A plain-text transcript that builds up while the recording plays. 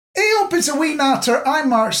up? It's a wee Natter. I'm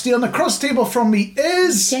Mark Steele, and across the table from me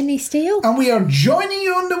is... Jenny Steele. And we are joining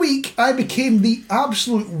you on the week. I became the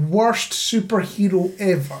absolute worst superhero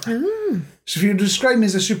ever. So if you describe me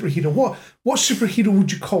as a superhero, what superhero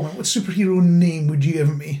would you call me? What superhero name would you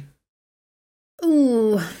give me?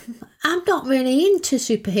 Ooh, I'm not really into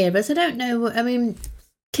superheroes. I don't know. I mean,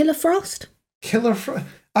 Killer Frost? Killer Frost?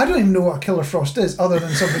 I don't even know what a Killer Frost is, other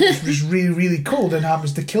than something that's just really, really cold and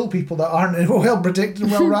happens to kill people that aren't well protected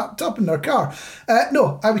and well wrapped up in their car.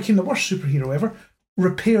 No, I became the worst superhero ever.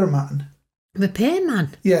 Repairman.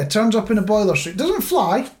 Repairman? Yeah, turns up in a boiler suit. Doesn't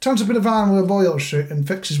fly, turns up in a van with a boiler suit and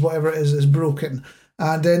fixes whatever it is that's broken.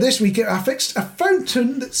 And this week I fixed a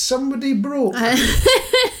fountain that somebody broke.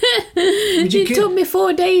 It took me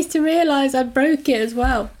 4 days to realise I'd broke it as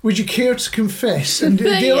well. Would you care to confess? And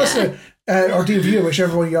dear listener, or dear viewer,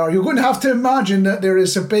 whichever one you are, you're going to have to imagine that there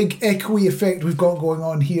is a big echoey effect we've got going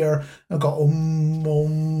on here. I've got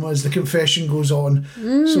as the confession goes on.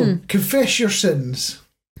 So confess your sins.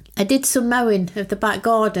 I did some mowing of the back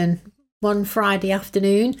garden one Friday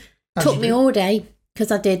afternoon. Took me all day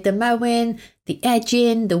because I did the mowing, the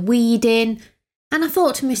edging, the weeding. And I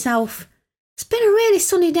thought to myself, it's been a really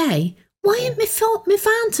sunny day. Why ain't my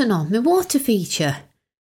fountain on, my water feature?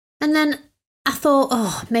 And then I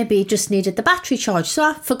thought, maybe it just needed the battery charge. So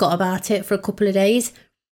I forgot about it for a couple of days.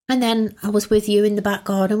 And then I was with you in the back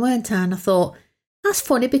garden, weren't I? And I thought, that's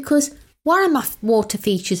funny because one of my water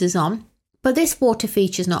features is on, but this water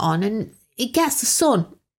feature's not on. And it gets the sun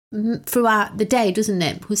throughout the day, doesn't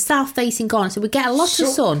it? Because south-facing garden, so we get a lot of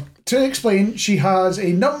sun. To explain, she has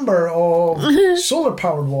a number of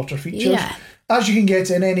solar-powered water features. Yeah. As you can get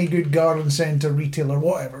in any good garden centre, retailer,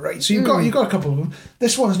 whatever, right? So you've got a couple of them.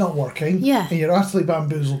 This one's not working. Yeah. And you're utterly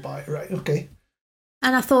bamboozled by it, right? Okay.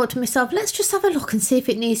 And I thought to myself, let's just have a look and see if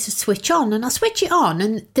it needs to switch on. And I switch it on,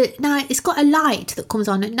 and now it's got a light that comes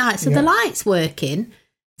on at night. So the light's working.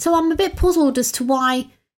 So I'm a bit puzzled as to why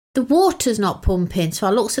the water's not pumping. So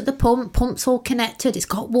I looked at the pump's all connected, it's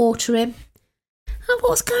got water in. And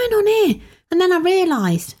what's going on here? And then I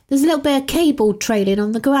realised there's a little bit of cable trailing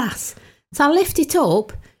on the grass. So I lift it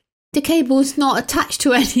up, the cable's not attached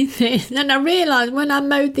to anything. And I realised when I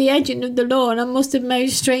mowed the edging of the lawn, I must have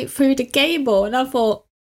mowed straight through the cable. And I thought,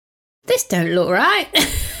 this don't look right.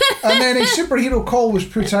 And then a superhero call was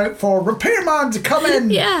put out for Repairman to come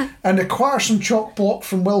in and acquire some chalk block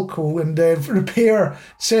from Wilko and repair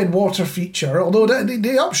said water feature. Although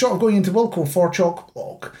the upshot of going into Wilko for chalk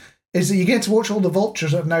block is that you get to watch all the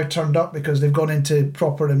vultures that have now turned up because they've gone into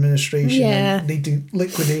proper administration and need to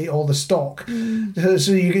liquidate all the stock.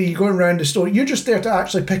 So you're going around the store. You're just there to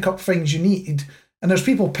actually pick up things you need. And there's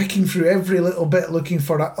people picking through every little bit looking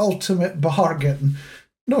for that ultimate bargain,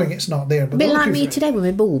 knowing it's not there. But a bit like me today with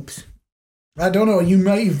my bulbs. I don't know, you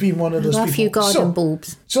might have been one of those people. A few garden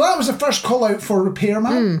bulbs. So that was the first call out for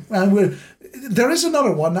Repairman. And there is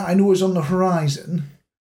another one that I know is on the horizon.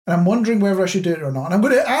 And I'm wondering whether I should do it or not. And I'm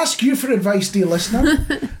going to ask you for advice, dear listener.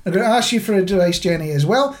 I'm going to ask you for advice, Jenny, as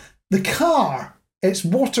well. The car, its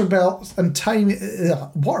water belt and timing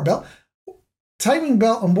belt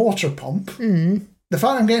and water pump. The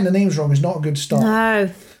fact I'm getting the names wrong is not a good start. No.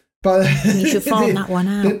 But you should find that one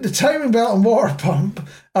out. The timing belt and water pump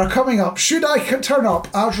are coming up. Should I turn up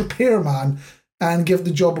as Repairman and give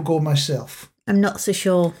the job a go myself? I'm not so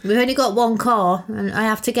sure. We've only got one car and I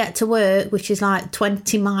have to get to work, which is like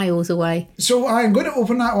 20 miles away. So I'm going to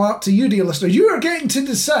open that one up to you, dear listener. You are getting to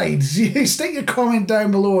decide. Stick your comment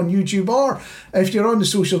down below on YouTube, or if you're on the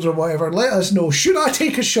socials or whatever, let us know. Should I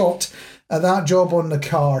take a shot at that job on the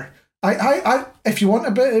car? I if you want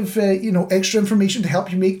a bit of extra information to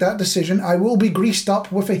help you make that decision, I will be greased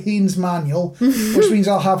up with a Haynes manual, which means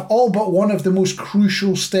I'll have all but one of the most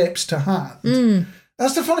crucial steps to hand.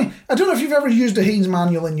 That's the funny. I don't know if you've ever used a Haynes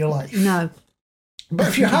manual in your life. No. But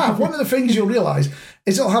if you have, one of the things you'll realise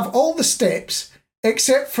is it'll have all the steps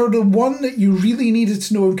except for the one that you really needed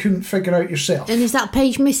to know and couldn't figure out yourself. And is that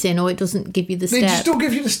page missing, or it doesn't give you the step? They just don't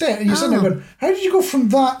give you the step. And you're sitting there going, how did you go from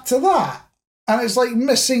that to that? And it's like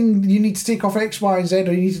missing, you need to take off X, Y, and Z,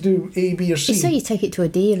 or you need to do A, B, or C. So you take it to a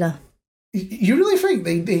dealer. You really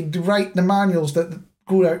think they write the manuals that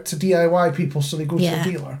go out to DIY people so they go to a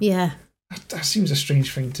dealer? Yeah. That seems a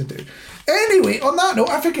strange thing to do. Anyway, on that note,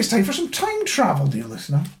 I think it's time for some time travel, dear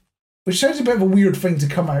listener. Which sounds a bit of a weird thing to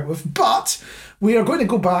come out with, but we are going to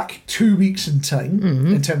go back 2 weeks in time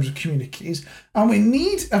in terms of communiques, and we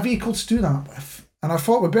need a vehicle to do that with. And I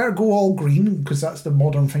thought we'd better go all green, because that's the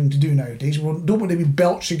modern thing to do nowadays. We don't want to be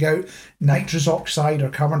belching out nitrous oxide or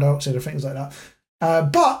carbon dioxide or things like that.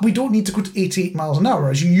 But we don't need to go to 88 miles an hour,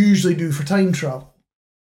 as you usually do for time travel.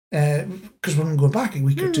 because we're going back a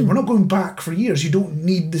week or two. We're not going back for years. You don't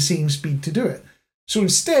need the same speed to do it. So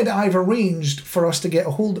instead, I've arranged for us to get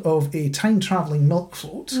a hold of a time-travelling milk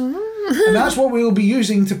float. And that's what we will be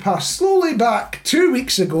using to pass slowly back 2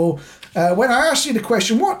 weeks ago when I asked you the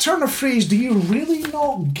question, what turn of phrase do you really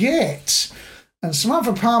not get? And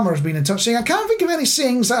Samantha Palmer has been in touch saying, I can't think of any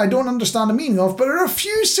sayings that I don't understand the meaning of, but there are a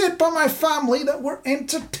few said by my family that were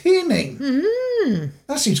entertaining.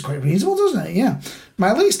 That seems quite reasonable, doesn't it? Yeah.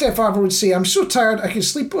 My late stepfather would say, I'm so tired I can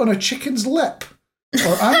sleep on a chicken's lip.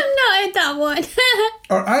 Or I've not heard that one.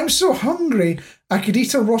 Or I'm so hungry I could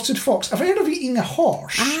eat a rotted fox. Have I heard of eating a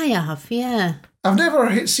horse? I have, yeah. I've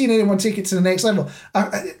never seen anyone take it to the next level.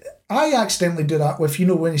 I accidentally do that with,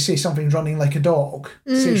 when you say something's running like a dog,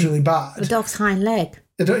 say it's really bad. A dog's hind leg.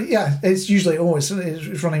 Yeah, it's usually,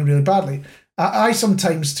 it's running really badly. I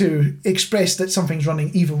sometimes, to express that something's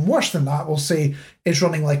running even worse than that, will say it's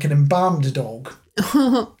running like an embalmed dog.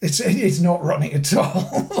 It's not running at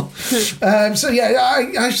all. So yeah,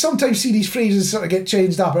 I sometimes see these phrases sort of get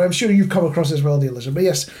changed up, and I'm sure you've come across as well, dear listener. But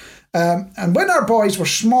yes, and when our boys were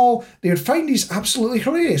small, they would find these absolutely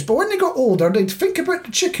hilarious. But when they got older, they'd think about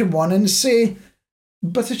the chicken one and say,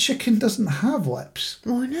 but a chicken doesn't have lips.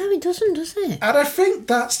 Oh no, it doesn't, does it? And I think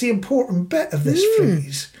that's the important bit of this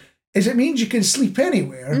phrase, is it means you can sleep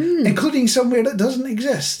anywhere, including somewhere that doesn't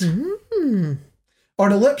exist. Or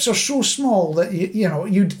the lips are so small that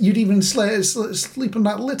you'd even sleep on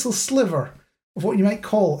that little sliver of what you might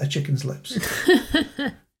call a chicken's lips.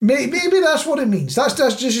 Maybe that's what it means. That's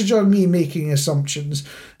just me making assumptions.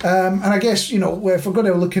 And I guess, if we're going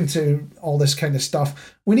to look into all this kind of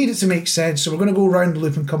stuff, we need it to make sense. So we're going to go round the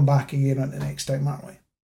loop and come back again at the next time, aren't we?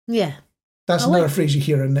 Yeah. That's another phrase you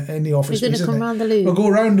hear in the office. We're going to come round the loop. We'll go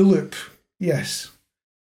round the loop. Yes.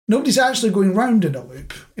 Nobody's actually going round in a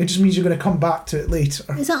loop. It just means you're going to come back to it later.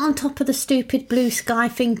 Is that on top of the stupid blue sky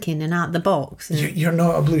thinking and out the box? You're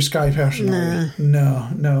not a blue sky person, are you? No.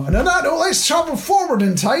 And on that note, let's travel forward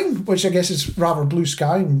in time, which I guess is rather blue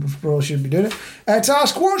sky, and we probably should be doing it, to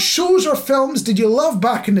ask what shows or films did you love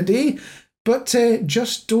back in the day, but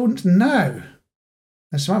just don't now?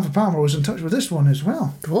 And Samantha Palmer was in touch with this one as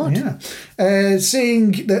well. Good. Yeah.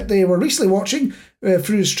 Saying that they were recently watching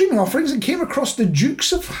through the streaming offerings and came across The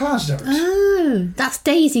Dukes of Hazzard. Oh, that's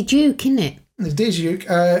Daisy Duke, isn't it? It's Daisy Duke,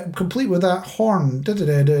 complete with that horn. Oh,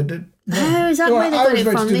 is that where they got it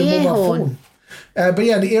from? The air horn? But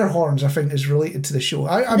yeah, the air horns, I think, is related to the show.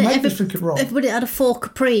 I might be thinking wrong. Everybody had a Ford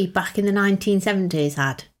Capri back in the 1970s,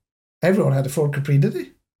 had. Everyone had a Ford Capri, did they?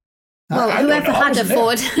 Well, whoever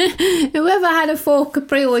had a Ford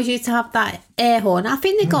Capri always used to have that air horn. I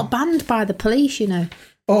think they got banned by the police,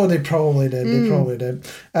 Oh, they probably did.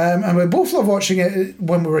 And we both love watching it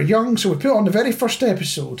when we were young, so we put on the very first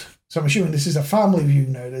episode. So I'm assuming this is a family view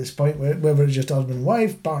now at this point, whether it's just husband and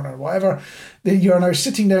wife, partner, whatever. You're now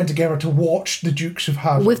sitting down together to watch The Dukes of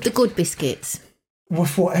Hazzard. With the good biscuits.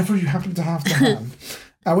 With whatever you happen to have to hand.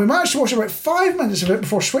 And we managed to watch about 5 minutes of it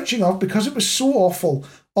before switching off because it was so awful.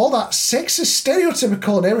 All that sexist,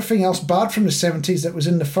 stereotypical and everything else bad from the 70s that was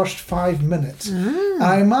in the first 5 minutes.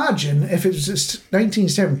 I imagine if it was the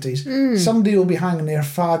 1970s, somebody will be hanging their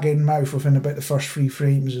fag in mouth within about the first 3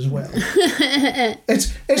 frames as well.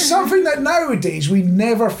 It's something that nowadays we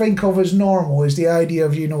never think of as normal, is the idea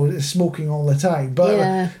of, smoking all the time.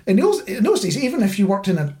 But in those days, even if you worked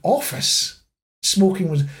in an office, smoking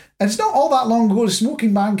was... And it's not all that long ago the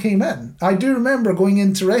smoking ban came in. I do remember going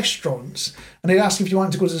into restaurants and they'd ask if you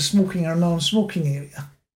wanted to go to the smoking or non-smoking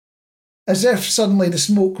area. As if suddenly the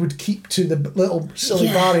smoke would keep to the little silly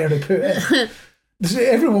barrier they put in.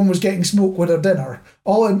 Everyone was getting smoke with their dinner.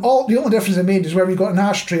 The only difference it made is whether you got an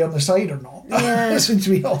ashtray on the side or not. That seems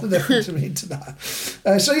to be all the difference it made to that.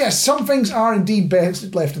 So yes, some things are indeed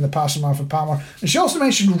best left in the past from Samantha Palmer. And she also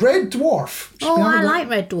mentioned Red Dwarf. I like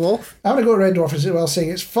Red Dwarf. I'm going to go Red Dwarf as well,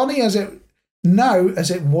 saying it's funny as it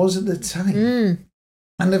was at the time.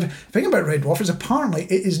 And the thing about Red Dwarf is apparently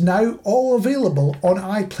it is now all available on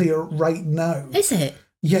iPlayer right now. Is it?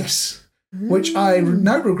 Yes. Which I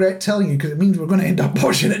now regret telling you because it means we're going to end up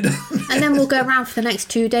watching it. And then we'll go around for the next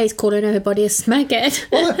 2 days calling everybody a smeghead.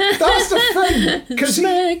 Well, that's the thing. Because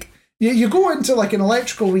you go into like an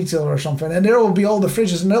electrical retailer or something and there will be all the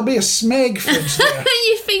fridges and there'll be a smeg fridge there.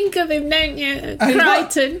 You think of him, don't you?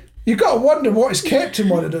 Crichton. You've got to wonder what is kept in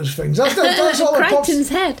one of those things. That's all Crichton's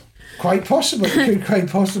head. Quite possibly. It could quite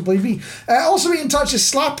possibly be. Also be in touch is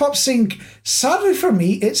Slap Up saying, sadly for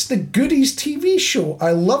me, it's the Goodies TV show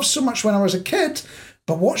I loved so much when I was a kid,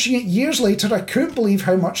 but watching it years later, I couldn't believe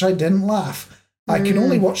how much I didn't laugh. I can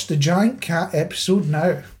only watch the giant cat episode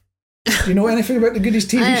now. Do you know anything about the Goodies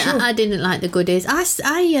TV show? I didn't like the Goodies.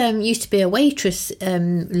 I used to be a waitress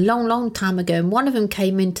long time ago, and one of them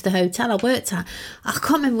came into the hotel I worked at. I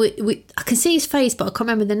can't remember. I can see his face, but I can't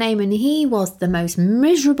remember the name. And he was the most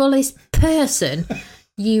miserablest person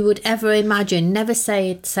you would ever imagine. Never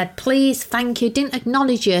said please, thank you. Didn't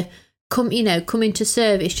acknowledge you. Come into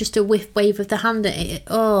service. Just a wave of the hand.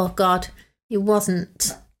 Oh God, it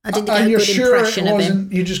wasn't. I didn't get a good impression of him.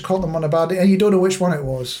 You just caught them on a bad day, and you don't know which one it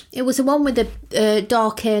was. It was the one with the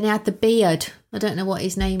dark hair and he had the beard. I don't know what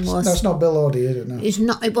his name was. That's not Bill Oddie, is it? No. It's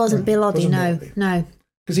not. It wasn't Bill Oddie. No.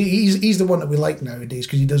 Because he's the one that we like nowadays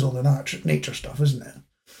because he does all the nature stuff, isn't it?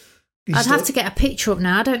 I'd have to get a picture up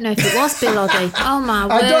now. I don't know if it was Bill Oddie. Oh my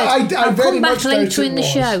word! I'll very come back later in the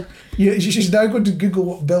show. She's now going to Google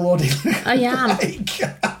what Bill Oddie looks I am.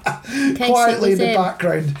 like. Quietly in the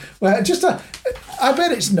background. Well, I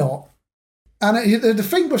bet it's not. And the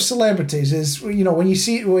thing with celebrities is, when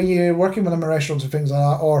you're working with them in restaurants and things like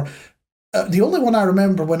that, or the only one I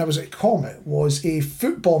remember when I was at Comet was a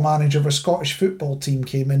football manager of a Scottish football team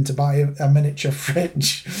came in to buy a miniature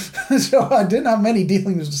fridge. So I didn't have many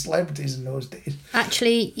dealings with celebrities in those days.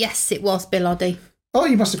 Actually, yes, it was Bill Oddie. Oh,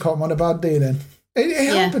 you must have caught him on a bad day then.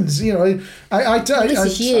 It happens, This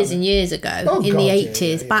is years and years ago, in the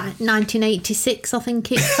 80s, back 1986, I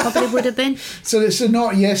think it probably would have been. So it's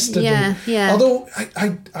not yesterday. Yeah. Although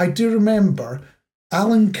I do remember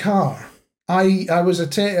Alan Carr. I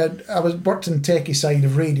worked in techie side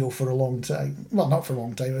of radio for a long time. Well, not for a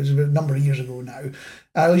long time. It was a number of years ago now.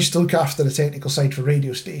 I used to look after the technical side for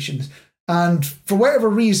radio stations, and for whatever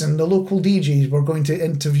reason, the local DJs were going to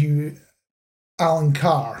interview Alan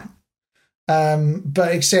Carr.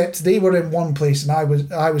 But except they were in one place and I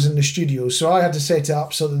was in the studio, so I had to set it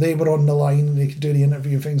up so that they were on the line and they could do the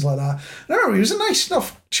interview and things like that. And I remember he was a nice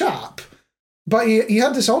enough chap, but he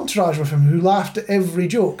had this entourage with him who laughed at every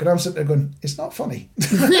joke, and I'm sitting there going, it's not funny.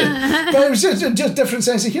 But it was just a different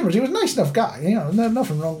sense of humour. He was a nice enough guy, there's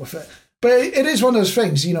nothing wrong with it. But it is one of those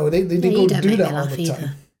things, they go and do that all the time.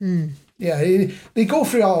 Mm. Yeah, they go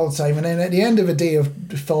through it all the time, and then at the end of a day of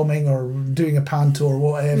filming or doing a panto or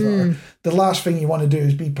whatever, the last thing you want to do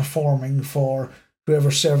is be performing for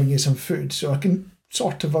whoever's serving you some food. So I can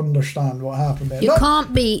sort of understand what happened there. You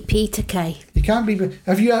can't beat Peter Kay. You can't beat.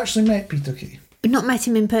 Have you actually met Peter Kay? Not met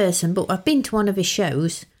him in person, but I've been to one of his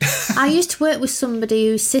shows. I used to work with somebody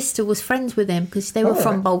whose sister was friends with him because they were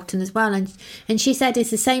from Bolton as well, and she said it's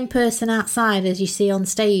the same person outside as you see on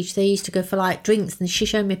stage. They used to go for drinks, and she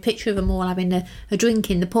showed me a picture of them all having a drink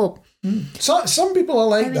in the pub. So some people are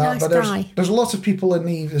like very that, nice but there's a lot of people in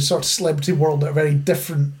the sort of celebrity world that are very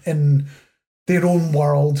different in their own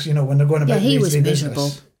world. When they're going about he was miserable.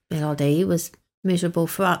 Bill Oddie, he was miserable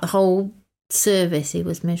throughout the whole service. He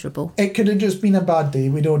was miserable. It could have just been a bad day.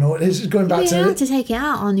 We don't know. It's going back to. You have to take it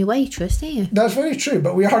out on your waitress, do you? That's very true.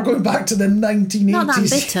 But we are going back to the 1980s. Not that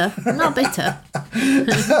bitter. Not bitter.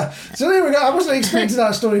 So there we go. I wasn't expecting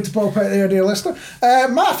that story to pop out there, dear listener.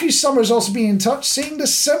 Matthew Summers also been in touch, saying The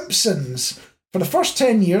Simpsons. For the first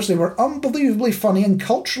 10 years, they were unbelievably funny and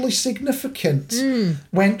culturally significant.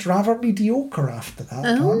 Went rather mediocre after that,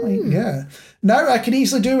 can't we? Yeah. Now I can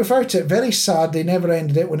easily do without it. Very sad they never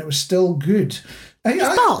ended it when it was still good.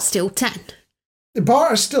 Is Bart still 10?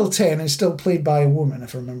 Bart is still 10 and still played by a woman,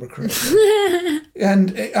 if I remember correctly.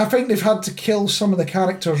 And I think they've had to kill some of the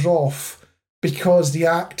characters off because the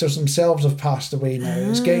actors themselves have passed away now.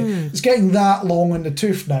 It's getting that long in the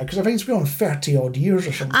tooth now, because I think it's been on 30 odd years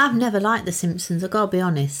or something. I've never liked The Simpsons, I've got to be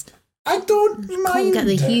honest. I don't mind it. Can't get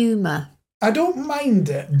the humour. I don't mind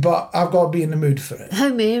it, but I've got to be in the mood for it.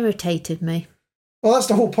 Homer irritated me. Well, that's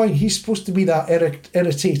the whole point. He's supposed to be that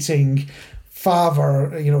irritating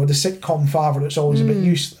father, the sitcom father that's always a bit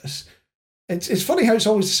useless. It's funny how it's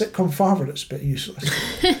always the sitcom father that's a bit useless.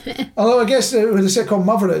 Although I guess with the sitcom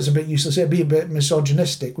mother that's a bit useless, it'd be a bit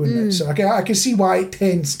misogynistic, wouldn't it? So I can see why it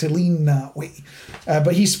tends to lean that way.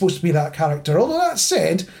 But he's supposed to be that character. Although that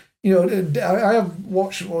said, I have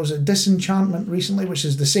watched, Disenchantment recently, which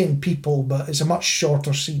is the same people, but it's a much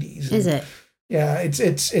shorter series. Is it? Yeah,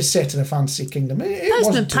 it's set in a fantasy kingdom.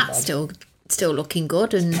 Postman Pat's still looking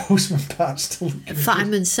good, and Postman Pat's still looking good.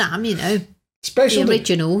 Fireman Sam, the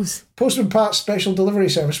originals. Postman Pat's special delivery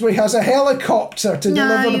service, where he has a helicopter to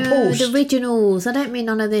deliver the post. The originals. I don't mean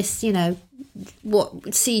none of this, what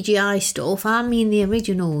CGI stuff. I mean the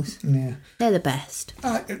originals. Yeah, they're the best.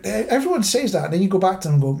 Everyone says that, and then you go back to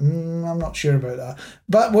them and go, I'm not sure about that.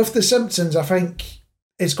 But with The Simpsons, I think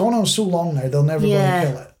it's gone on so long now, they'll never going to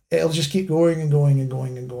kill it. It'll just keep going and going and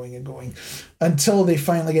going and going and going until they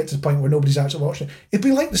finally get to the point where nobody's actually watching it. It'd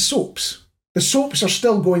be like the soaps. The soaps are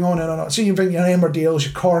still going on and on. So you think your Emmerdales,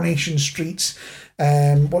 your Coronation Streets,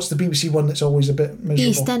 What's the BBC one that's always a bit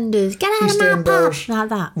miserable? EastEnders. Get out of my pub. Like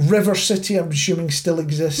that. River City, I'm assuming, still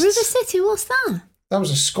exists. River City, what's that? That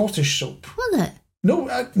was a Scottish soap. Was it?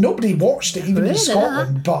 No, nobody watched it, even in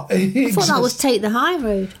Scotland. But I thought that was Take the High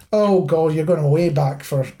Road. Oh God, you're going way back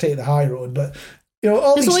for Take the High Road. But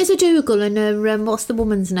there's always a Dougal and what's the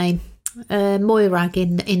woman's name? Moirag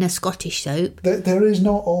in a Scottish soap. There is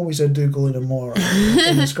not always a Dougal and a Moirag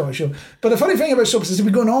in a Scottish show. But the funny thing about soaps is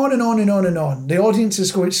we're going on and on and on and on. The audience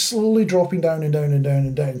is going slowly dropping down and down and down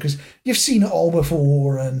and down because you've seen it all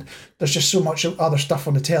before, and there's just so much other stuff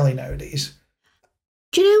on the telly nowadays.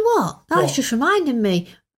 Do you know what? That's just reminding me.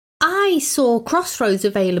 I saw Crossroads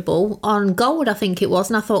available on Gold, I think it was,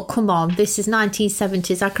 and I thought, come on, this is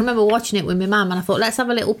 1970s. I can remember watching it with my mum, and I thought, let's have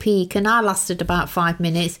a little peek, and I lasted about 5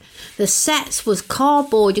 minutes. The sets was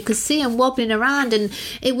cardboard. You could see them wobbling around, and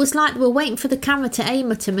it was like they were waiting for the camera to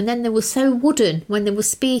aim at them, and then they were so wooden when they were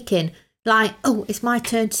speaking. Like, oh, it's my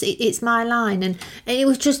turn, it's my line. And it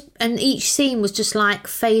was just, and each scene was just like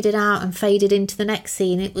faded out and faded into the next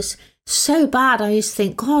scene. It was so bad. I used to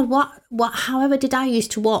think, God, however did I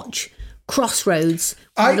used to watch Crossroads?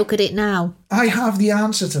 I look at it now. I have the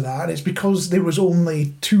answer to that. It's because there was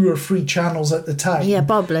only 2 or 3 channels at the time. Yeah,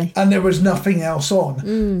 probably. And there was nothing else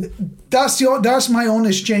on. That's my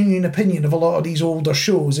honest, genuine opinion of a lot of these older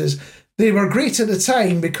shows is they were great at the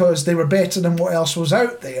time because they were better than what else was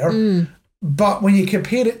out there. But when you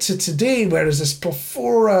compare it to today, where there's this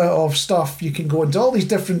plethora of stuff, you can go into all these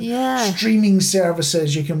different streaming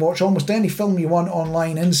services. You can watch almost any film you want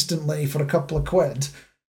online instantly for a couple of quid.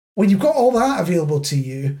 When you've got all that available to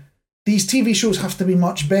you, these TV shows have to be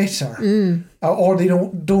much better, or they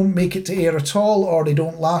don't make it to air at all, or they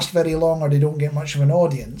don't last very long, or they don't get much of an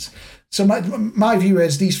audience. So my view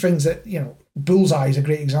is these things that, Bullseye is a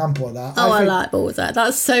great example of that. I like Bullseye.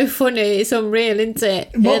 That's so funny. It's unreal, isn't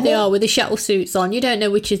it? Here they are with the shuttle suits on. You don't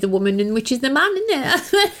know which is the woman and which is the man,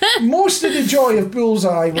 isn't it? Most of the joy of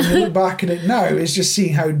Bullseye, when you look back at it now, is just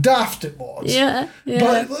seeing how daft it was. Yeah.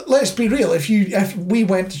 But let's be real. If we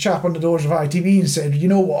went to chap on the doors of ITV and said, you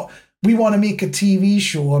know what, we want to make a TV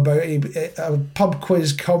show about a pub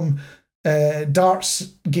quiz come darts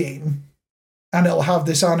game, and it'll have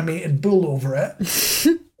this animated bull over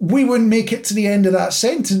it. We wouldn't make it to the end of that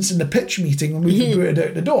sentence in the pitch meeting when we could put it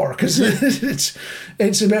out the door because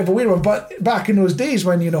it's a bit of a weird one. But back in those days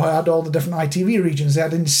when, I had all the different ITV regions, they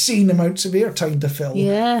had insane amounts of airtime to fill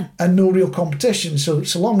and no real competition. So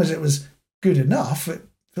long as it was good enough, it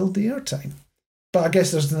filled the airtime. But I guess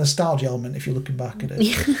there's the nostalgia element if you're looking back at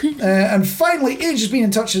it. And finally, Age has been in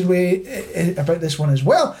touch with me about this one as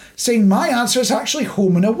well, saying my answer is actually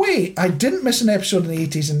Home and Away. I didn't miss an episode in the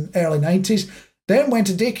 80s and early 90s. Then went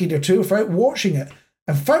a decade or 2 without watching it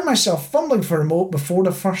and found myself fumbling for a remote before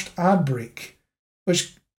the first ad break,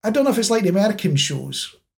 which I don't know if it's like the American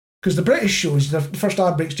shows, because the British shows, the first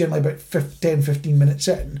ad break's generally about 10-15 minutes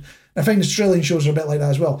in. I find Australian shows are a bit like that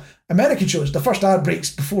as well. American shows, the first ad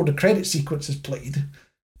break's before the credit sequence is played.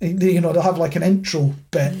 They'll have like an intro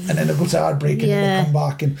bit and then they'll go to ad break and then they'll come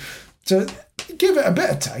back. And so give it a bit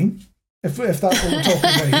of time. If that's what we're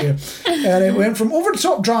talking about here. And it went from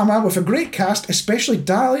over-the-top drama with a great cast, especially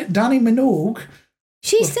Danny Minogue.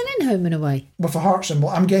 She's still in Home and Away. With a heart symbol.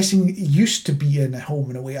 I'm guessing used to be in Home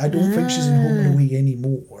and Away. I don't think she's in Home and Away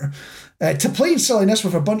anymore. To plain silliness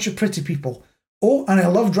with a bunch of pretty people. Oh, and I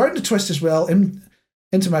loved Round the Twist as well,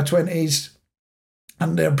 into my 20s.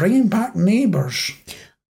 And they're bringing back Neighbours.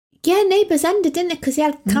 Yeah, Neighbours ended, didn't it? Because they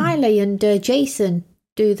had Kylie and Jason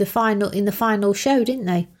do the final show, didn't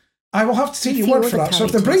they? I will have to take your word for that. So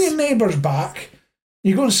if they're bringing Neighbours back,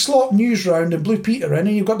 you're going to slot News Round and Blue Peter in,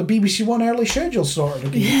 and you've got the BBC One early schedule sorted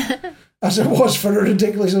again, as it was for a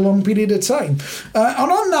ridiculously long period of time. And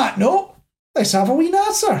on that note, let's have a wee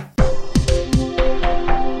Natter.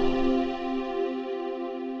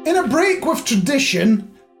 In a break with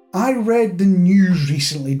tradition, I read the news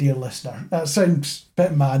recently, dear listener. That sounds a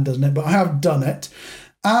bit mad, doesn't it? But I have done it.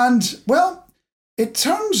 And, well, it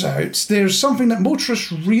turns out there's something that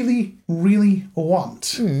motorists really, really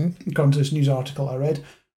want, according to this news article I read.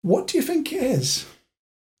 What do you think it is?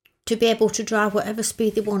 To be able to drive whatever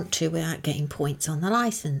speed they want to without getting points on the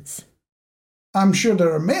licence. I'm sure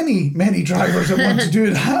there are many, many drivers that want to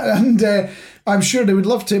do that, and I'm sure they would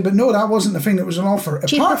love to, but no, that wasn't the thing that was on offer.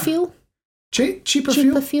 Cheaper fuel?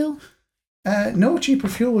 Cheaper fuel? No, cheaper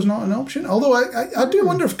fuel was not an option. Although I do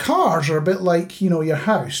wonder if cars are a bit like, your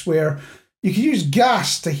house, where you can use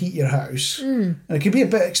gas to heat your house, and it can be a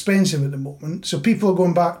bit expensive at the moment. So people are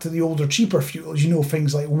going back to the older, cheaper fuels,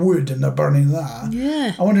 things like wood, and they're burning that.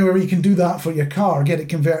 Yeah. I wonder whether you can do that for your car, get it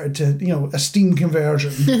converted to, a steam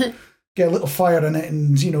conversion. get a little fire in it,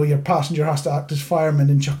 and your passenger has to act as fireman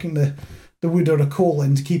and chucking the wood or the coal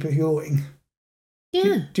in to keep it going.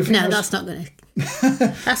 Yeah. Do you think that's not going to...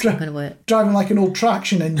 That's not going to work. Driving like an old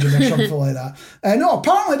traction engine or something like that. No,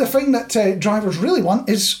 apparently the thing that drivers really want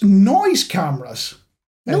is noise cameras.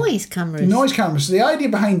 Noise cameras? Noise cameras. So the idea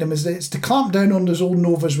behind them is that it's to clamp down on those old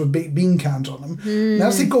Novas with baked bean cans on them. And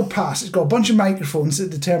as they go past, it's got a bunch of microphones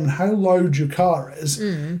that determine how loud your car is.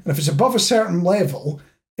 And if it's above a certain level,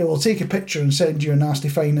 it will take a picture and send you a nasty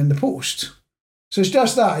fine in the post. So it's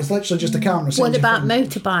just that. It's literally just a camera. What about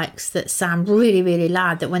motorbikes that sound really, really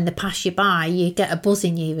loud, that when they pass you by, you get a buzz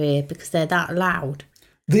in your ear because they're that loud?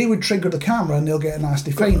 They would trigger the camera and they'll get a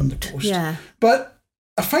nasty fine in the post. Yeah. But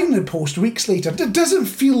a fine in the post weeks later, it doesn't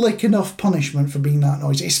feel like enough punishment for being that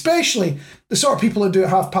noisy, especially the sort of people who do it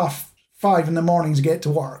 5:30 in the morning to get to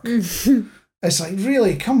work. It's like,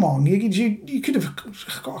 really, come on. You could have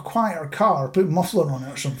got a quieter car, put a muffler on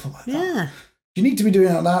it or something like that. Yeah. You need to be doing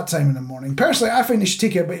it at that time in the morning. Personally, I think they should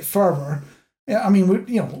take it a bit further. Yeah, I mean,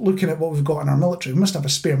 looking at what we've got in our military, we must have a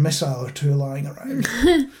spare missile or two lying around.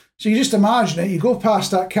 So you just imagine it, you go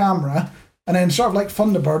past that camera, and then sort of like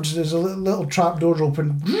Thunderbirds, there's a little trap door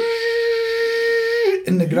open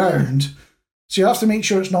in the ground. So you have to make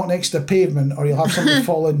sure it's not next to the pavement, or you'll have something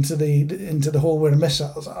fall into the hole where the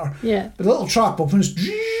missiles are. Yeah. But the little trap opens,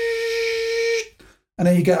 and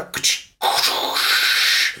then you get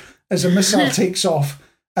as a missile takes off,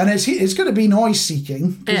 and it's going to be noise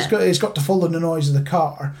seeking. Yeah. It's got to follow the noise of the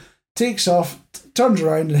car. Takes off, turns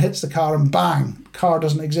around and hits the car, and bang, car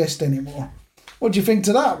doesn't exist anymore. What do you think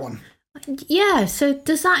to that one? Yeah, so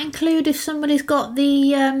does that include if somebody's got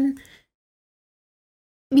the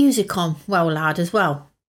music on well loud as well?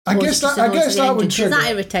 I guess that would trigger.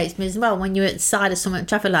 That irritates me as well when you're at the side of some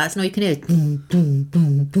traffic lights and all you can hear is boom, boom,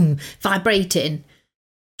 boom, boom, vibrating.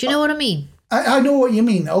 Do you know what I mean? I know what you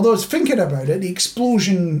mean, although it's thinking about it, the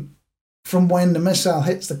explosion from when the missile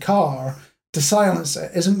hits the car to silence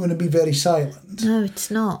it isn't going to be very silent. No,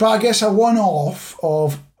 it's not. But I guess a one-off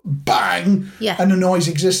of bang and the noise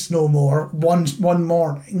exists no more one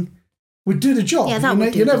morning would do the job. Yeah, that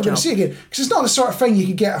would do You're the never going job. to see it again. Because it's not the sort of thing you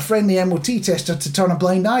could get a friendly MOT tester to turn a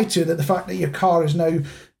blind eye to, that the fact that your car is now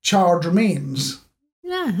charred remains.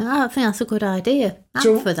 Yeah, I think that's a good idea.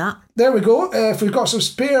 I'm for that. There we go. If we've got some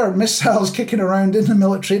spare missiles kicking around in the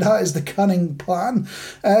military, that is the cunning plan.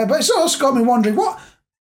 But it's also got me wondering,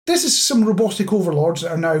 this is some robotic overlords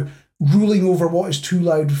that are now ruling over what is too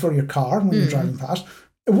loud for your car when you're driving past.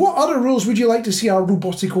 What other rules would you like to see our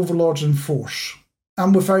robotic overlords enforce?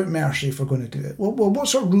 And without mercy, if we're going to do it. What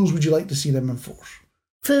sort of rules would you like to see them enforce?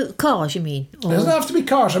 For cars, you mean? It doesn't have to be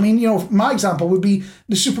cars. I mean, my example would be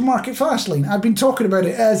the supermarket fast lane. I've been talking about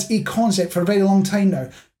it as a concept for a very long time now.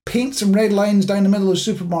 Paint some red lines down the middle of the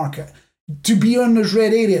supermarket. To be on those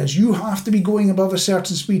red areas, you have to be going above a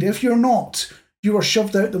certain speed. If you're not, you are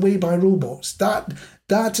shoved out the way by robots.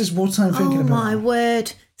 That is what I'm thinking about. Oh, my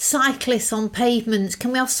word. Cyclists on pavements.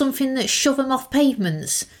 Can we have something that shove them off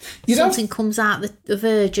pavements? Something comes out the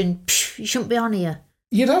verge and you shouldn't be on here.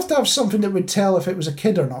 You'd have to have something that would tell if it was a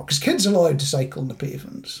kid or not, because kids are allowed to cycle on the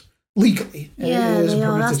pavements legally. Yeah, they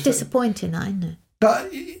are. That's disappointing, isn't it?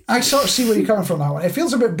 But I sort of see where you're coming from that one. It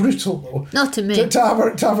feels a bit brutal, though. Not to me. To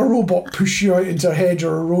have a robot push you out into a hedge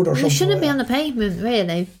or a road or something. It shouldn't be on the pavement,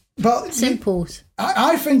 really. But simples.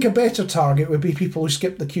 I think a better target would be people who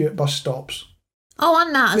skip the queue at bus stops. Oh,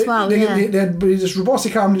 and that as well. This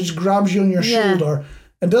robotic arm that just grabs you on your shoulder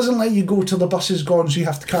and doesn't let you go till the bus is gone, so you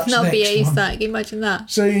have to catch the next one. That'd be imagine that.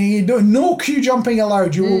 So no queue jumping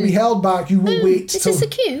allowed. You will be held back. You will wait. Is this a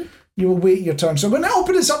queue? You will wait your turn. So I'm going to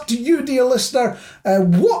open this up to you, dear listener.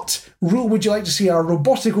 What rule would you like to see our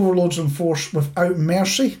robotic overlords enforce without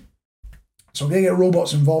mercy? So we're going to get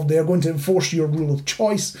robots involved. They're going to enforce your rule of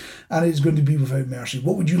choice, and it's going to be without mercy.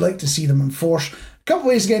 What would you like to see them enforce? A couple of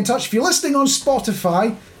ways to get in touch. If you're listening on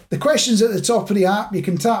Spotify, the question's at the top of the app. You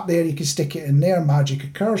can tap there, you can stick it in there, magic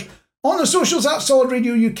occurs. On the socials, at Solid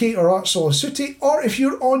Radio UK or at Solid City, or if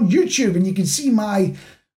you're on YouTube and you can see my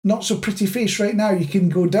not so pretty face right now, you can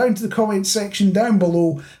go down to the comment section down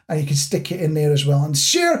below and you can stick it in there as well. And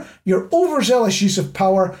share your overzealous use of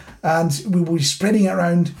power, and we will be spreading it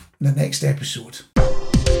around in the next episode.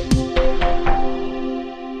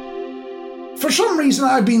 For some reason,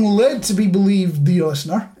 I've been led to be believed, dear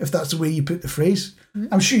listener, if that's the way you put the phrase.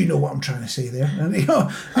 I'm sure you know what I'm trying to say there. And,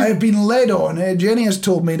 I have been led on. Jenny has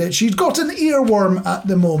told me that she's got an earworm at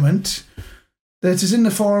the moment that is in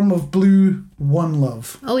the form of Blue One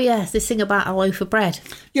Love. Oh, yes, they sing about a loaf of bread.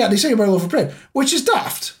 Yeah, they sing about a loaf of bread, which is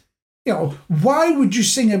daft. Why would you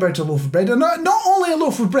sing about a loaf of bread? And not only a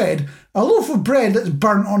loaf of bread that's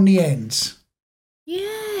burnt on the ends.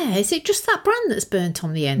 Yeah, is it just that brand that's burnt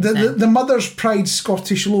on the end? The Mother's Pride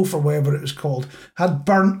Scottish loaf, or whatever it was called, had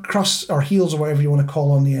burnt crusts or heels or whatever you want to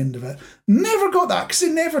call on the end of it. Never got that because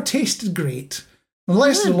it never tasted great.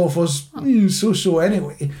 Unless the loaf was so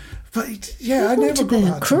anyway. But yeah, I never got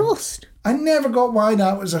that. Crust. I never got why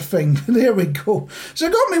that was a thing. There we go. So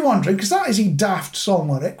it got me wondering, because that is a daft song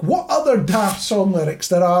lyric. What other daft song lyrics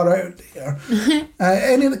there are out there?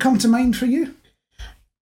 Any that come to mind for you?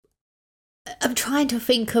 I'm trying to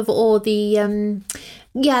think of all the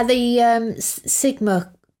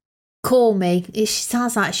Sigma Call Me. It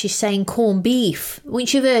sounds like she's saying corned beef.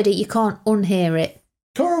 Once you've heard it, you can't unhear it.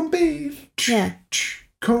 Corned beef. Yeah.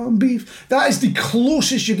 Corned beef. That is the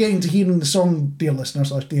closest you're getting to hearing the song, dear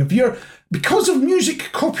listeners. If you're, because of music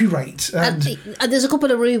copyright. And there's a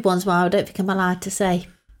couple of rude ones, but I don't think I'm allowed to say.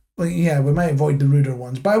 Well, yeah, we might avoid the ruder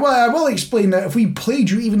ones. But I will explain that if we played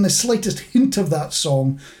you even the slightest hint of that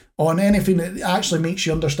song on anything that actually makes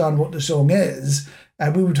you understand what the song is,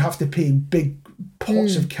 we would have to pay big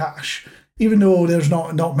pots of cash. Even though there's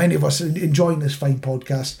not many of us enjoying this fine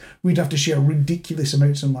podcast, we'd have to share ridiculous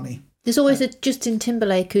amounts of money. There's always a Justin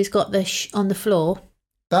Timberlake who's got the on the floor.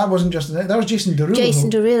 That wasn't Justin. That was Jason Derulo. Jason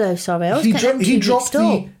Derulo, sorry. He dropped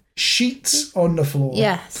the sheets on the floor.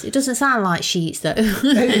 Yes, it doesn't sound like sheets though.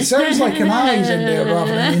 It sounds like an eyes in there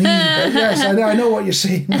rather than an E. But yes, I know what you're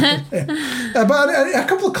saying. But a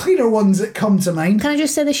couple of cleaner ones that come to mind. Can I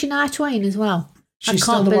just say the Shania Twain as well? I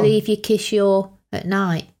can't believe you kiss your at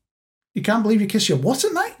night. You can't believe you kiss your what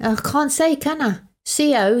at night? I can't say, can I?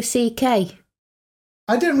 COCK.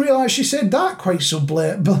 I didn't realise she said that quite so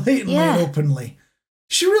blatantly and openly.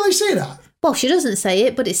 She really say that? Well, she doesn't say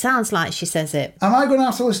it, but it sounds like she says it. Am I going to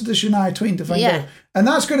have to listen to Shania Twain to find out? And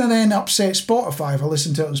that's going to then upset Spotify if I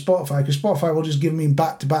listen to it on Spotify, because Spotify will just give me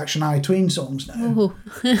back-to-back Shania Twain songs now.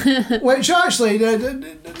 Which actually,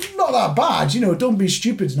 not that bad. Don't Be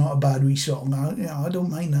Stupid's not a bad wee song. I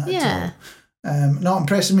don't mind that at all. Not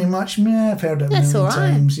impressing me much. I've heard it a million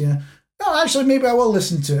times. Yeah. No, actually, maybe I will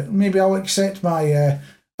listen to it. Maybe I'll accept my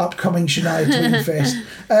upcoming Shania Twain fest.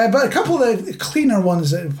 But a couple of the cleaner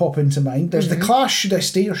ones that pop into mind. There's the Clash, Should I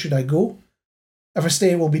Stay or Should I Go? If I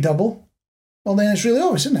stay, it will be double. Well, then it's really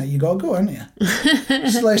obvious, isn't it? You got to go, aren't you?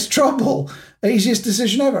 It's less trouble. Easiest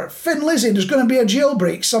decision ever. Thin Lizzy, there's going to be a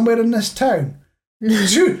jailbreak somewhere in this town.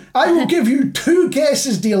 I will give you 2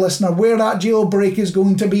 guesses, dear listener, where that jailbreak is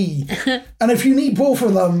going to be. And if you need both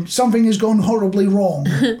of them, something has gone horribly wrong.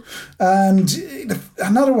 And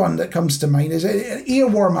another one that comes to mind is an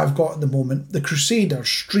earworm I've got at the moment, the Crusaders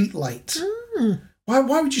Streetlight. Why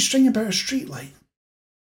would you string about a streetlight?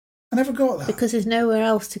 I never got that. Because there's nowhere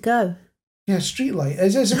else to go. Yeah, streetlight.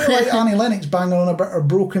 It's a bit like Annie Lennox banging on about her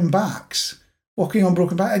broken backs. Walking on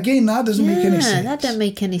broken back. Again, that doesn't make any sense. That don't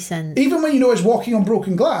make any sense. Even when you know it's walking on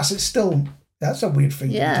broken glass, it's still, that's a weird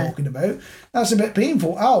thing to be talking about. That's a bit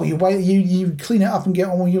painful. You clean it up and get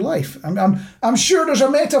on with your life. I'm sure there's a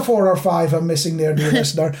metaphor or 5 I'm missing there, dear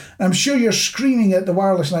listener. I'm sure you're screaming at the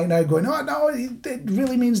wireless night now going, oh no, it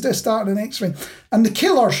really means this, that, and the next thing. And the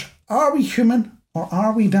Killers, are we human or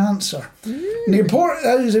are we dancer? And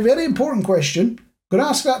that is a very important question. I'm going to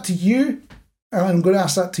ask that to you. And I'm going to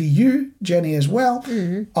ask that to you, Jenny, as well.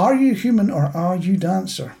 Are you human or are you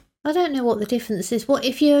dancer? I don't know what the difference is. What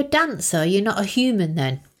if you're a dancer, you're not a human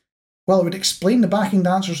then? Well, it would explain the backing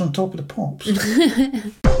dancers on Top of the Pops.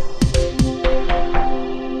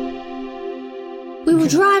 We were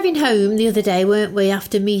driving home the other day, weren't we,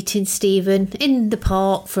 after meeting Stephen in the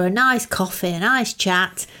park for a nice coffee, a nice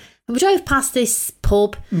chat. And we drove past this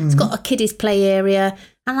pub. It's got a kiddies play area.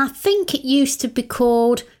 And I think it used to be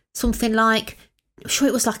called something like, I'm sure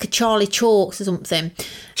it was like a Charlie Chalks or something.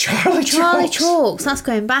 Charlie Chalks, that's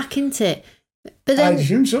going back, isn't it? But then, I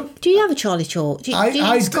assume so. Do you have a Charlie Chalk? Do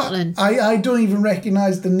you in Scotland? I don't even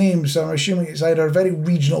recognise the name, so I'm assuming it's either a very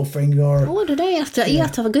regional thing or... Oh, I don't know, you have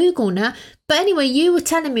to have a Google now. But anyway, you were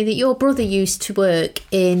telling me that your brother used to work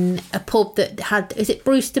in a pub that had, is it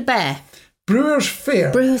Brewster Bear? Brewers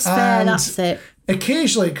Fair. Brewers Fair, that's it.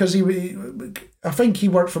 Occasionally, because I think he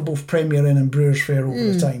worked for both Premier Inn and Brewers Fair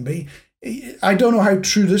over the time, but I don't know how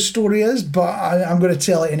true this story is, but I'm going to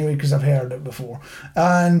tell it anyway because I've heard it before.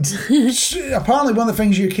 And apparently one of the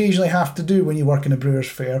things you occasionally have to do when you work in a Brewers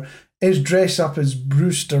Fair is dress up as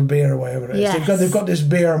Brewster Bear or whatever it is. Yes. They've got this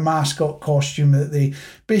bear mascot costume that they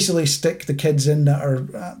basically stick the kids in that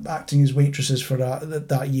are acting as waitresses for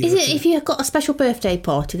that year. Is it if you've got a special birthday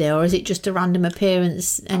party there, or is it just a random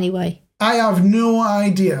appearance anyway? I have no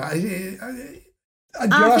idea.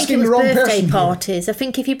 You're asking the wrong birthday person. Parties. I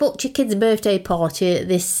think if you booked your kid's birthday party at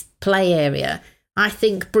this play area, I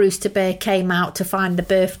think Brewster Bear came out to find the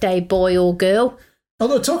birthday boy or girl.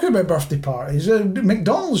 Although, talking about birthday parties,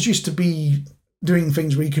 McDonald's used to be doing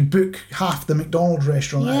things where you could book half the McDonald's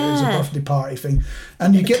restaurant out as a birthday party thing.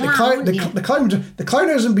 And you get the clown. The clown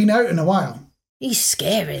hasn't been out in a while. He's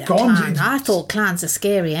scary, that clown. I thought clowns are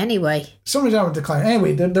scary anyway. Somebody's out with the clown.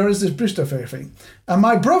 Anyway, there is this Brewster Fair thing. And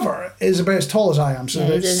my brother is about as tall as I am, so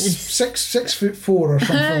about 6'4" or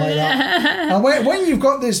something like that. And when you've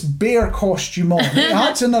got this bear costume on, it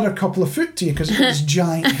adds another couple of foot to you because it's got this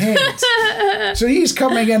giant head. So he's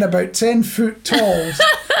coming in about 10 foot tall,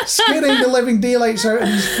 scaring the living daylights out of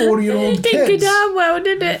these 4-year-old kids. Didn't go down well,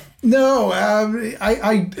 did it? No,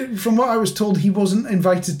 I from what I was told, he wasn't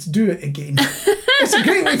invited to do it again. It's a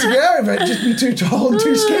great way to get out of it, just be too tall and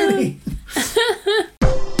too scary.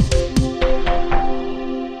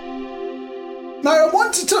 Now, I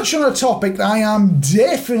want to touch on a topic that I am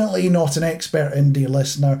definitely not an expert in, dear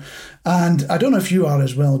listener, and I don't know if you are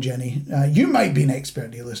as well, Jenny. You might be an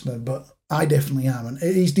expert, dear listener, but I definitely am, and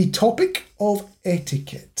it is the topic of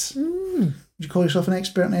etiquette. Would you call yourself an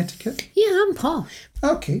expert in etiquette? Yeah, I'm posh.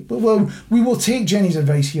 Okay, well, we will take Jenny's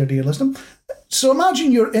advice here, dear listener. So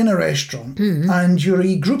imagine you're in a restaurant and you're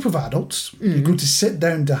a group of adults. You go to sit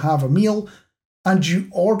down to have a meal and you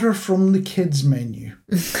order from the kids' menu.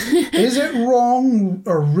 Is it wrong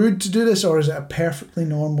or rude to do this, or is it a perfectly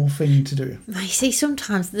normal thing to do? You see,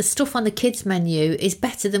 sometimes the stuff on the kids' menu is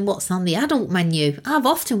better than what's on the adult menu. I've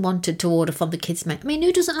often wanted to order from the kids' menu. I mean,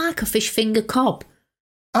 who doesn't like a fish finger cob?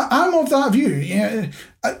 I'm of that view. Yeah,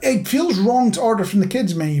 it feels wrong to order from the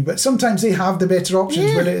kids' menu, but sometimes they have the better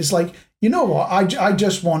options where it's like, you know what, I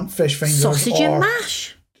just want fish fingers, sausage or and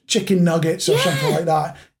mash, chicken nuggets, or something like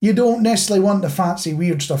that. You don't necessarily want the fancy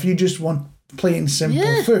weird stuff. You just want plain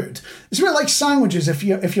simple food. It's a bit like sandwiches. If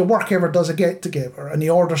your work ever does a get together and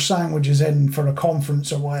you order sandwiches in for a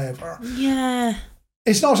conference or whatever. Yeah,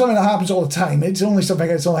 it's not something that happens all the time. It's only something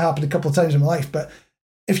that's only happened a couple of times in my life, but.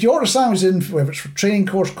 If you order sandwiches in, whether it's for training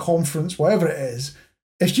course, conference, whatever it is,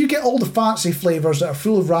 if you get all the fancy flavours that are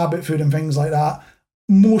full of rabbit food and things like that,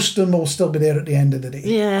 most of them will still be there at the end of the day.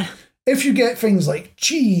 Yeah. If you get things like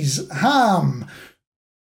cheese, ham,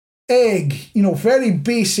 egg, very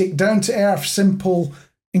basic, down-to-earth, simple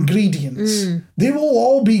ingredients, they will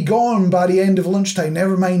all be gone by the end of lunchtime,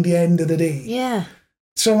 never mind the end of the day. Yeah.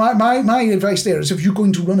 So my advice there is, if you're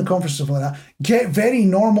going to run a conference or something like that, get very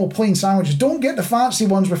normal plain sandwiches. Don't get the fancy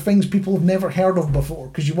ones with things people have never heard of before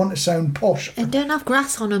because you want to sound posh. And don't have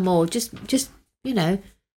grass on them all. Just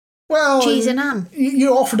well, cheese and ham.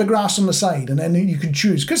 You offer the grass on the side and then you can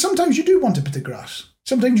choose. Because sometimes you do want a bit of grass.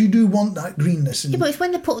 Sometimes you do want that greenness. Yeah, but it's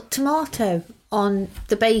when they put tomato on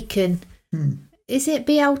the bacon. Is it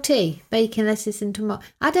BLT? Bacon, lettuce and tomato?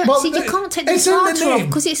 I don't see. You can't take the tomato off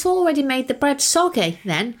because it's already made the bread soggy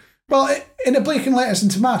then. Well, in a bacon, lettuce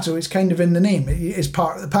and tomato, it's kind of in the name. It's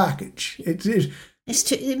part of the package. It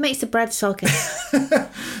makes the bread soggy.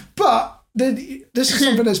 But this is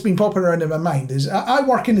something that's been popping around in my mind. Is I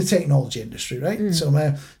work in the technology industry, right? So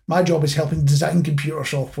my job is helping design computer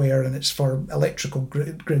software, and it's for electrical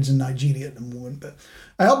grids in Nigeria at the moment. But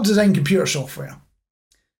I help design computer software.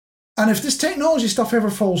 And if this technology stuff ever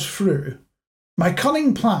falls through, my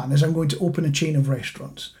cunning plan is I'm going to open a chain of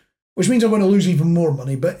restaurants, which means I'm going to lose even more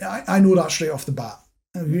money, but I know that straight off the bat.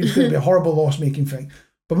 It's going to be a horrible loss-making thing.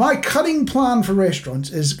 But my cunning plan for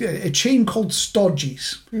restaurants is a chain called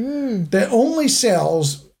Stodgy's that only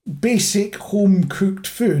sells basic home-cooked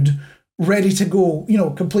food ready to go,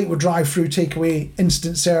 complete with drive-through, takeaway,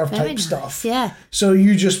 instant serve type stuff. Yeah. So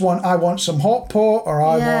you just I want some hot pot, or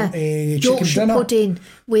I want a chicken Yorkshire dinner. pudding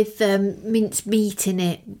with minced meat in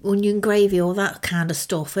it, onion gravy, all that kind of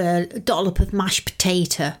stuff. A dollop of mashed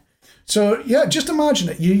potato. So yeah, just imagine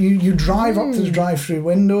it. You drive up to the drive-through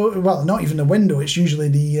window. Well, not even the window. It's usually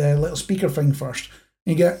the little speaker thing first.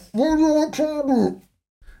 And you get,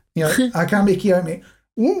 I can't make you out, mate.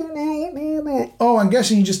 Oh, I'm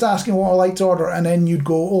guessing you're just asking what I like to order, and then you'd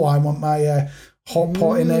go, I want my hot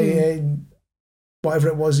pot in a whatever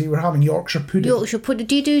it was you were having, Yorkshire pudding. Yorkshire pudding.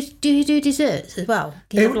 Do you do desserts as well?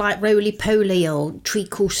 Do you have like roly-poly or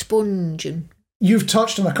treacle sponge? And you've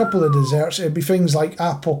touched on a couple of desserts. It'd be things like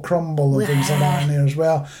apple crumble and things like that in there as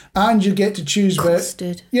well. And you get to choose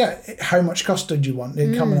custard. How much custard you want.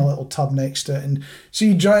 They'd come in a little tub next to it. And so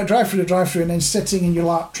you drive through the drive-through and then sitting in your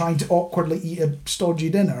lap trying to awkwardly eat a stodgy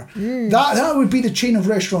dinner. That would be the chain of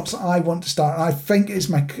restaurants that I want to start. And I think it's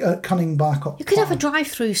my cunning backup. You could have a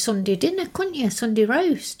drive-through Sunday dinner, couldn't you? Sunday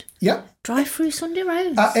roast. Yep. Drive-through Sunday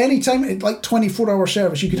roast. At any time, like 24-hour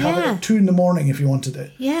service, you could have it at 2 a.m. if you wanted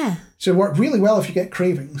it. Yeah. So it worked really well if you get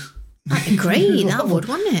cravings. That'd be great, that would,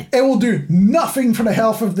 wouldn't it? It will do nothing for the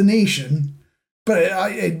health of the nation, But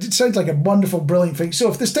it sounds like a wonderful, brilliant thing. So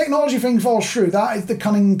if this technology thing falls through, that is the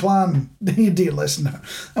cunning plan, dear listener.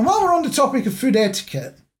 And while we're on the topic of food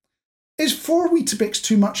etiquette, is 4 Weetabix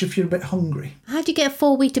too much if you're a bit hungry? How do you get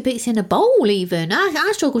 4 Weetabix in a bowl even?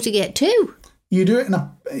 I struggle to get 2. You do it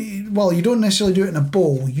you don't necessarily do it in a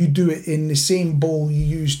bowl. You do it in the same bowl you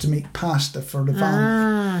use to make pasta for the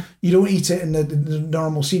family. You don't eat it in the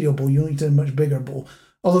normal cereal bowl. You don't eat it in a much bigger bowl.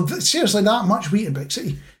 Although, seriously, that much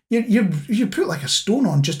Weetabix, you put like a stone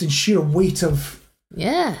on just in sheer weight of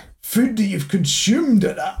food that you've consumed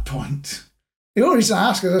at that point. The only reason I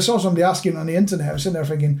ask is I saw somebody asking on the internet. I was sitting there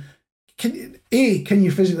thinking, can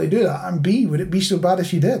you physically do that? And B, would it be so bad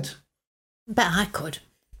if you did? Bet I could.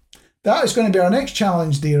 That is going to be our next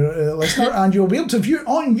challenge, dear listener, and you'll be able to view it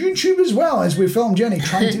on YouTube as well as we film Jenny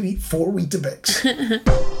trying to eat 4 Weetabix.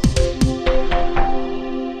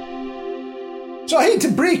 So I hate to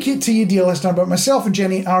break it to you, dear listener, but myself and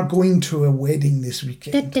Jenny are going to a wedding this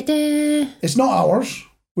weekend. It's not ours.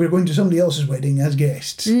 We're going to somebody else's wedding as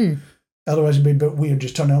guests. Otherwise it'd be a bit weird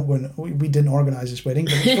just turning out when we didn't organise this wedding,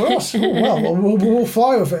 but it's for us. Oh, well, we'll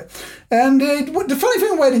fly with it. And the funny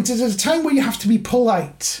thing about weddings is it's a time where you have to be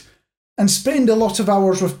polite and spend a lot of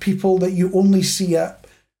hours with people that you only see at,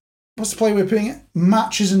 what's the polite way of putting it?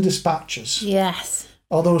 Matches and dispatches. Yes.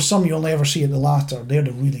 Although some you only ever see at the latter. They're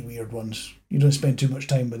the really weird ones. You don't spend too much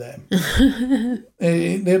time with them.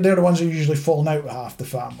 They're the ones that are usually falling out with half the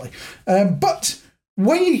family. But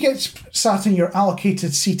when you get sat in your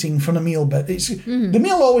allocated seating for the meal bit, the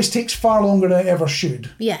meal always takes far longer than it ever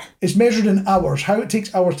should. Yeah. It's measured in hours. How it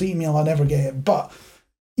takes hours to eat a meal, I never get it. But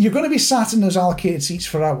you're going to be sat in those allocated seats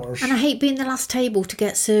for hours. And I hate being the last table to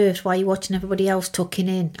get served while you're watching everybody else tucking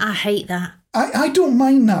in. I hate that. I don't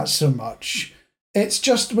mind that so much. It's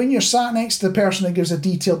just when you're sat next to the person that gives a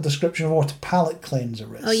detailed description of what a palate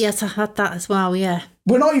cleanser is. Oh, yes, I had that as well, yeah.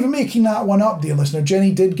 We're not even making that one up, dear listener.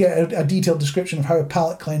 Jenny did get a detailed description of how a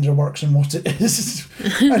palate cleanser works and what it is.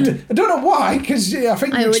 I don't know why, because I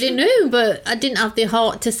think... I already knew, but I didn't have the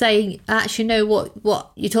heart to say, I actually know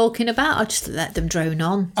what you're talking about. I just let them drone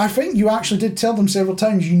on. I think you actually did tell them several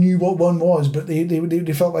times you knew what one was, but they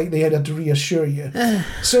felt like they had to reassure you.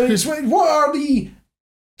 So what are the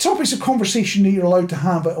topics of conversation that you're allowed to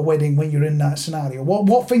have at a wedding when you're in that scenario?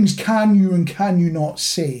 What things can you and can you not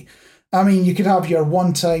say? I mean, you could have your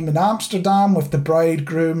one time in Amsterdam with the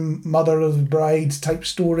bridegroom, mother of the bride type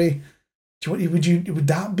story. Would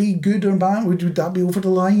that be good or bad? Would that be over the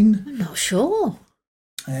line? I'm not sure.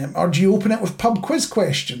 Or do you open it with pub quiz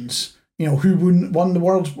questions? You know, who won the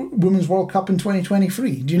Women's World Cup in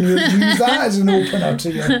 2023? Do you use that as an opener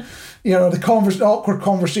to the awkward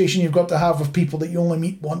conversation you've got to have with people that you only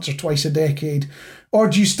meet once or twice a decade? Or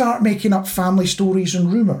do you start making up family stories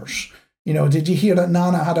and rumours? You know, did you hear that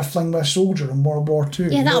Nana had a fling with a soldier in World War II?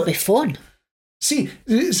 Yeah, that'll be fun. See,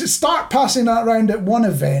 start passing that around at one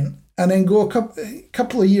event and then go a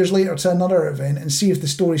couple of years later to another event and see if the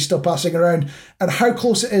story's still passing around and how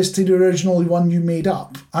close it is to the original one you made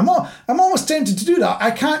up. I'm almost tempted to do that.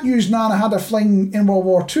 I can't use Nana had a fling in World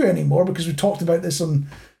War II anymore because we talked about this on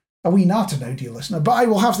a wee natter now, dear listener, but I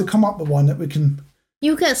will have to come up with one that we can...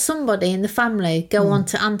 You get somebody in the family go on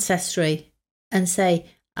to Ancestry and say,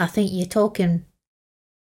 I think you're talking...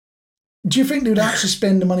 Do you think they would actually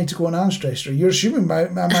spend the money to go on Ancestry? You're assuming my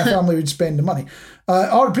family would spend the money.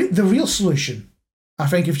 Or the real solution, I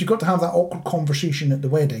think, if you've got to have that awkward conversation at the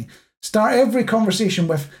wedding, start every conversation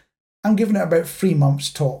with, I'm giving it about 3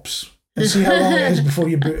 months tops, and see how long it is before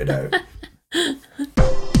you boot it out.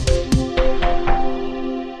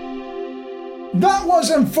 That was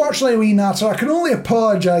unfortunately a wee natter. I can only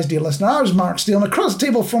apologise, dear listener. I was Mark Steele, and across the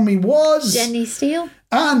table from me was... Jenny Steele.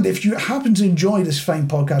 And if you happen to enjoy this fine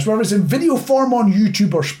podcast, whether it's in video form on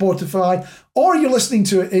YouTube or Spotify, or you're listening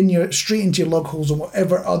to it straight into your lug holes or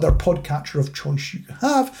whatever other podcatcher of choice you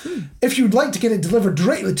have, if you'd like to get it delivered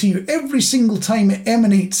directly to you every single time it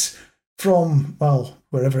emanates from, well,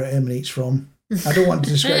 wherever it emanates from. I don't want to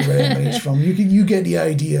describe where it emanates from. You get the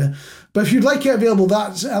idea. But if you'd like it available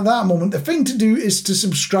at that moment, the thing to do is to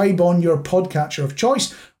subscribe on your podcatcher of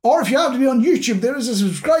choice. Or if you have to be on YouTube, there is a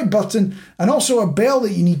subscribe button and also a bell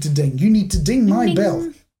that you need to ding. You need to ding my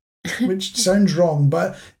bell, which sounds wrong.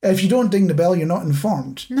 But if you don't ding the bell, you're not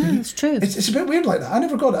informed. No, it's true. It's a bit weird like that. I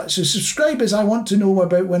never got that. So subscribe is I want to know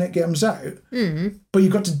about when it comes out. But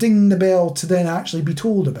you've got to ding the bell to then actually be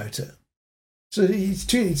told about it. So it's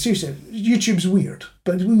seriously, YouTube's weird.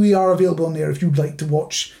 But we are available on there if you'd like to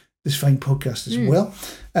watch this fine podcast as well.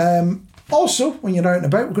 Also, when you're out and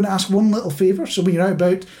about, we're going to ask one little favour. So when you're out and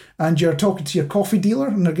about and you're talking to your coffee dealer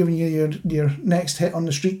and they're giving you your next hit on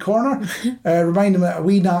the street corner, remind them that a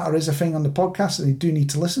wee natter is a thing on the podcast and they do need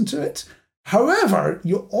to listen to it. However,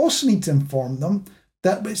 you also need to inform them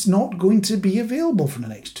that it's not going to be available for the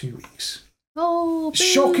next 2 weeks. Oh, boo.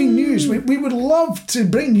 Shocking news. We would love to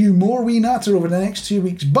bring you more Wee Natter over the next 2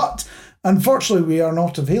 weeks, but unfortunately we are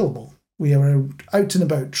not available. We are out and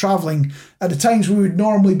about, travelling at the times we would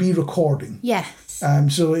normally be recording. Yes.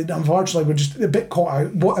 So unfortunately we're just a bit caught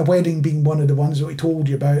out, a wedding being one of the ones that we told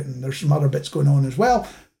you about, and there's some other bits going on as well.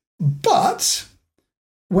 But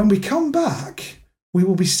when we come back, we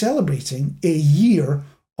will be celebrating a year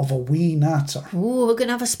of a Wee Natter. Oh, we're going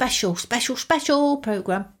to have a special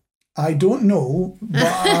programme. I don't know,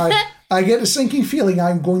 but I get a sinking feeling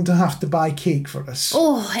I'm going to have to buy cake for us.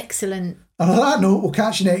 Oh, excellent. And on that note, we'll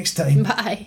catch you next time. Bye.